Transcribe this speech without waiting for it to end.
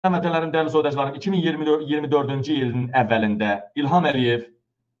Həmətələrim, dəyərli soydaşlarım, 2024-cü ilin əvvəlində İlham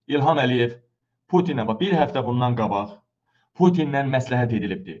Əliyev Putinə bir həftə bundan qabaq Putinlə məsləhət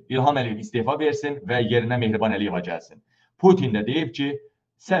edilibdir. İlham Əliyev istefa versin və yerinə Mehriban Əliyeva gəlsin. Putin də deyib ki,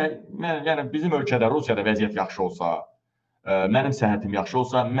 yəni bizim ölkədə, Rusiyada vəziyyət yaxşı olsa, mənim səhhətim yaxşı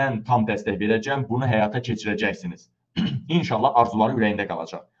olsa, mən tam dəstək verəcəm, bunu həyata keçirəcəksiniz. İnşallah arzuları ürəyində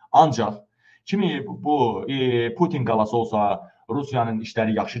qalacaq. Ancaq Putin qalası olsa, Rusiyanın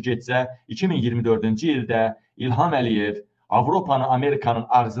işləri yaxşı getsə, 2024-cü ildə İlham Əliyev Avropanı, Amerikanın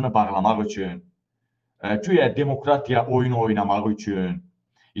ağzını bağlamaq üçün, güya demokratiya oyunu oynamaq üçün,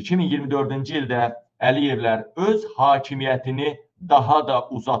 2024-cü ildə Əliyevlər öz hakimiyyətini daha da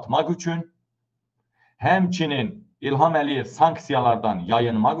uzatmaq üçün, həmçinin İlham Əliyev sanksiyalardan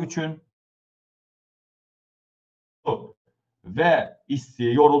yayınmaq üçün və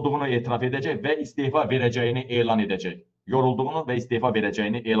yorulduğunu etiraf edəcək və istefa verəcəyini elan edəcək. Yorulduğunu və istefa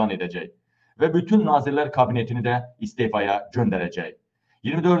verəcəyini elan edəcək. Və bütün Nazirlər Kabinetini də istefaya göndərəcək.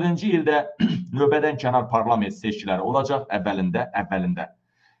 24-cü ildə növbədən kənar parlament seçkiləri olacaq əvvəlində.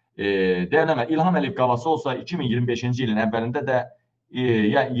 Deyənəmə, İlham Əliyev qalası olsa 2025-ci ilin əvvəlində də,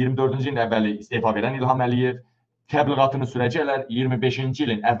 yəni 24-cü ilin əvvəli istefa verən İlham Əliyev təbliğatını sürəcəklər. 25-ci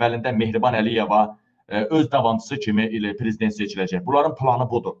ilin əvvəlində Mehriban Əliyeva öz davamçısı kimi prezident seçiləcək. Bunların planı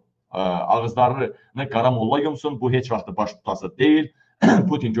budur. Ağızlarını qara molla yumsun, bu heç vaxt baş tutası deyil.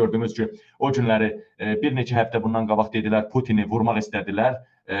 Putin gördüyümüz ki, o günləri bir neçə həftə bundan qabaq dedilər, Putini vurmaq istədilər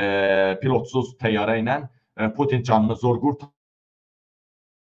pilotsuz təyyarə ilə. Putin canını zor qurtardı.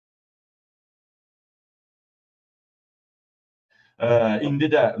 İndi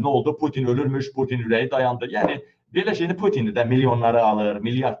də nə oldu? Putin ölürmüş, Putin ürəyi dayandı. Yəni, belə şeyini Putin də milyonları alır,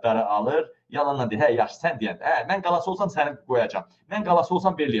 milyardları alır. Yalanla deyir, hə, yaxşı, sən deyən, mən qalası olsam səni qoyacam, mən qalası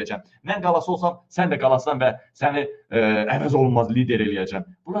olsam beləyəcəm, mən qalası olsam sən də qalasan və səni əvəz olunmaz lider eləyəcəm.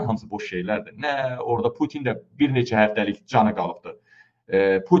 Bunlar hamısı boş şeylərdir. Nə, orada Putin də bir neçə həftəlik canı qalıbdır.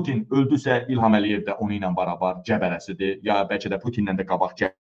 Putin öldüsə, İlham Əliyev də onu ilə barabar cəbərəsidir, ya bəlkə də Putinlə də qabaq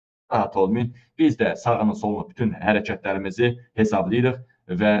rahat olmayın. Biz də sağını solunu bütün hərəkətlərimizi hesablayırıq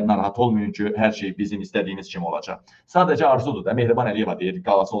və narahat olmayın ki, hər şey bizim istədiyimiz kimi olacaq. Sadəcə arzudur da, Mehriban Əliyeva deyir,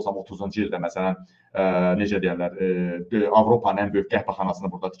 qalası olsam 30-cu ildə, məsələn, necə deyərlər, Avropanın ən böyük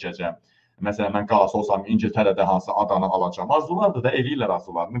qəhvəxanasını burada tikəcəm. Məsələn, mən qalası olsam İngiltərədə hansı adanı alacam. Arzulardır da, eləyirlər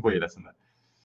arzularını, qoy eləsinlər.